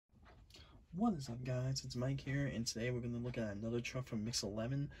What is up, guys? It's Mike here, and today we're going to look at another truck from Mix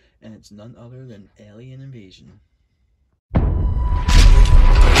 11, and it's none other than Alien Invasion.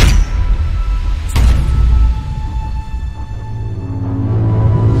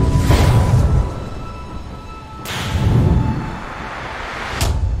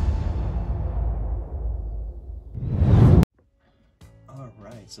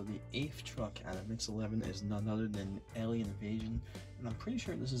 Alright, so the 8th truck out of Mix 11 is none other than Alien Invasion, and I'm pretty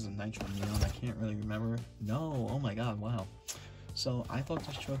sure this is a Nitro Neon. I can't really remember. No, oh my god, wow. So I thought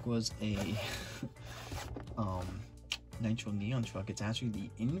this truck was a Nitro Neon truck. It's actually the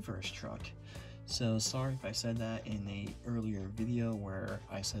inverse truck. So sorry if I said that in a earlier video where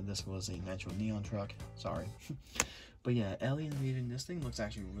I said this was a Nitro Neon truck. Sorry. But yeah, Alien Invasion, this thing looks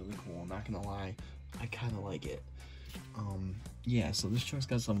actually really cool. I'm not gonna lie, I kind of like it. Yeah, so this truck's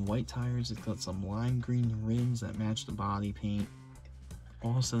got some white tires, it's got some lime green rims that match the body paint.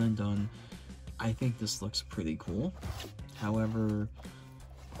 All said and done, I think this looks pretty cool. However,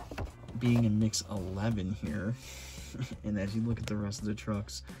 being in Mix 11 here, and as you look at the rest of the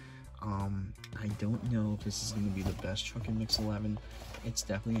trucks, I don't know if this is going to be the best truck in Mix 11. It's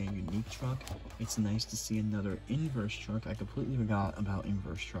definitely a unique truck. It's nice to see another inverse truck. I completely forgot about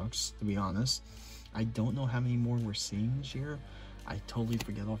inverse trucks, to be honest. I don't know how many more we're seeing this year. I totally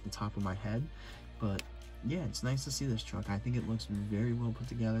forget off the top of my head. But yeah, it's nice to see this truck. I think it looks very well put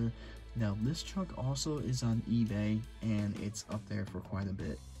together. Now, this truck also is on eBay, and it's up there for quite a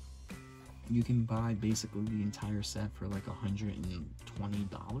bit. You can buy basically the entire set for like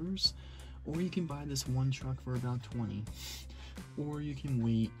 $120, or you can buy this one truck for about $20, or you can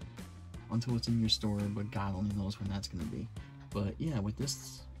wait until it's in your store, but God only knows when that's going to be. But yeah, with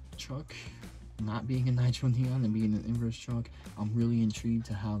this truck not being a Nitro Neon and being an inverse truck, I'm really intrigued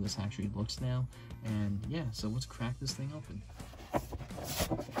to how this actually looks now. And yeah, so let's crack this thing open.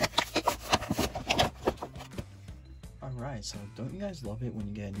 Alright, so don't you guys love it when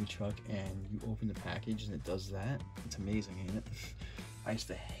you get a new truck and you open the package and it does that? It's amazing, ain't it? I used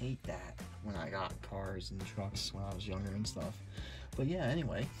to hate that when I got cars and trucks when I was younger and stuff. But yeah,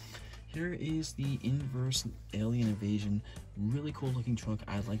 anyway, here is the inverse Alien Invasion. Really cool looking truck.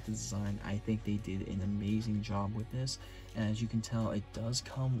 I like the design. I think they did an amazing job with this. And as you can tell, it does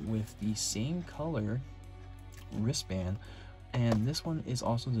come with the same color wristband. And this one is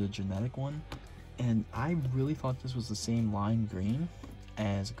also the genetic one. And I really thought this was the same lime green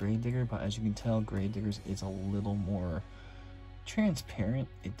as Gravedigger, but as you can tell, Gravedigger's is a little more transparent.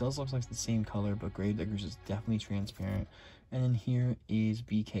 It does look like the same color, but Gravedigger's is definitely transparent. And then here is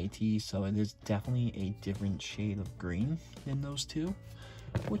BKT, so it is definitely a different shade of green than those two,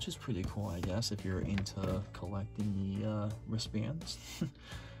 which is pretty cool, I guess, if you're into collecting the wristbands.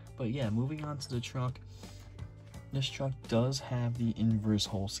 But yeah, moving on to the truck. This truck does have the inverse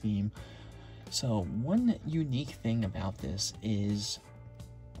hull scheme. So one unique thing about this is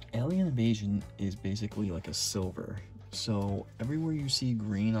Alien Invasion is basically like a silver. So everywhere you see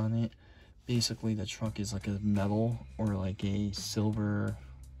green on it, basically the truck is like a metal or like a silver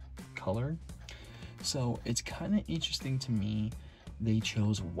color. So it's kind of interesting to me they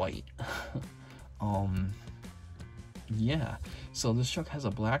chose white. Yeah, so this truck has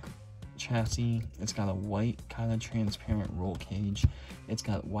a black chassis, it's got a white kind of transparent roll cage, it's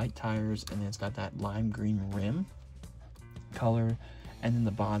got white tires, and then it's got that lime green rim color, and then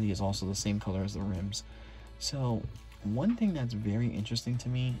the body is also the same color as the rims. So one thing that's very interesting to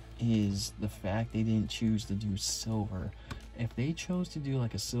me is the fact they didn't choose to do silver. If they chose to do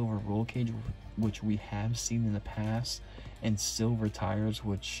like a silver roll cage, which we have seen in the past, and silver tires,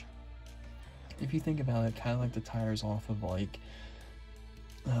 which if you think about it, kind of like the tires off of like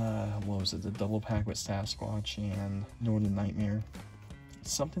what was it, the double pack with Sasquatch and Northern Nightmare,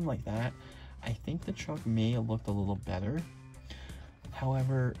 something like that, I think the truck may have looked a little better.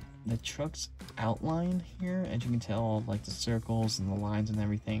 However, the truck's outline here, as you can tell, like the circles and the lines and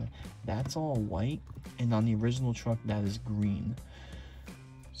everything, that's all white, and on the original truck that is green.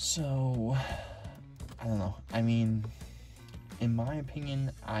 So I don't know, I mean, in my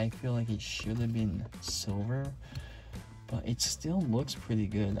opinion, I feel like it should have been silver, but it still looks pretty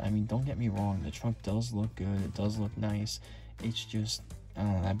good. I mean, don't get me wrong, the truck does look good, it does look nice. It's just, I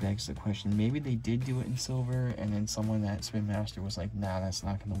don't know, that begs the question. Maybe they did do it in silver, and then someone at Spinmaster was like, nah, that's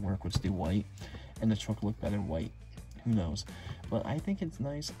not going to work, let's do white. And the truck looked better white. Who knows? But I think it's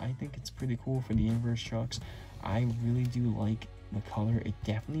nice. I think it's pretty cool for the inverse trucks. I really do like the color. It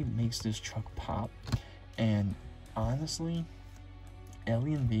definitely makes this truck pop. And honestly,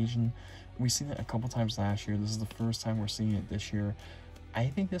 Alien Invasion, we've seen it a couple times last year. This is the first time we're seeing it this year. I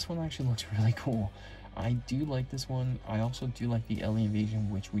think this one actually looks really cool. I do like this one. I also do like the LA Invasion,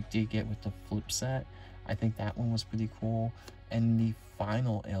 which we did get with the flip set. I think that one was pretty cool. And the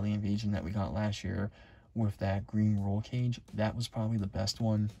final LA Invasion that we got last year with that green roll cage, that was probably the best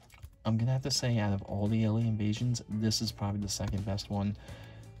one. I'm gonna have to say, out of all the LA Invasions, this is probably the second best one.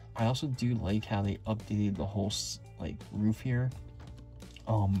 I also do like how they updated the whole like roof here.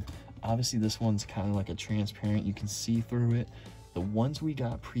 Obviously this one's kind of like a transparent, you can see through it. The ones we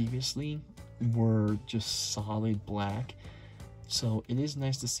got previously were just solid black, so it is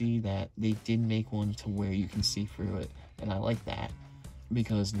nice to see that they did make one to where you can see through it, and I like that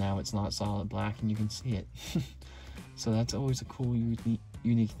because now it's not solid black and you can see it. So that's always a cool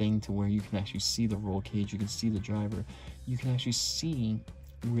unique thing, to where you can actually see the roll cage, you can see the driver, you can actually see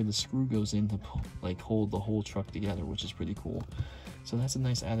where the screw goes in to like hold the whole truck together, which is pretty cool. So that's a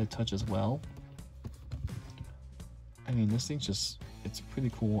nice added touch as well. I mean, this thing's just, it's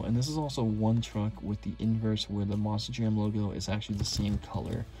pretty cool. And this is also one truck with the inverse where the Monster Jam logo is actually the same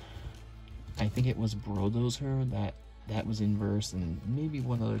color. I think it was Brodozer that was inverse, and maybe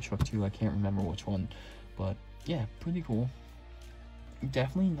one other truck too, I can't remember which one. But yeah, pretty cool.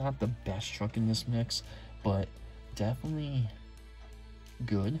 Definitely not the best truck in this mix, but definitely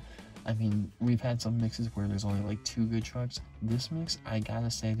good. I mean, we've had some mixes where there's only like 2 good trucks. This mix, I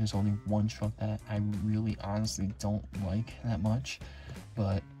gotta say, there's only one truck that I really honestly don't like that much.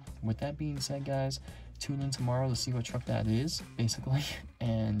 But with that being said, guys, tune in tomorrow to see what truck that is, basically.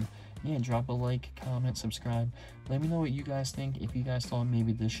 And yeah, drop a like, comment, subscribe. Let me know what you guys think. If you guys thought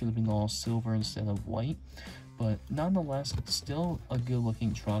maybe this should have been all silver instead of white. But nonetheless, still a good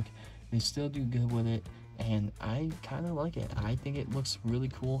looking truck. They still do good with it, and I kind of like it. I think it looks really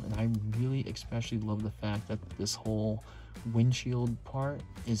cool, and I really especially love the fact that this whole windshield part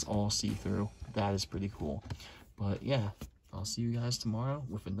is all see-through. That is pretty cool. But yeah, I'll see you guys tomorrow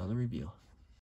with another review.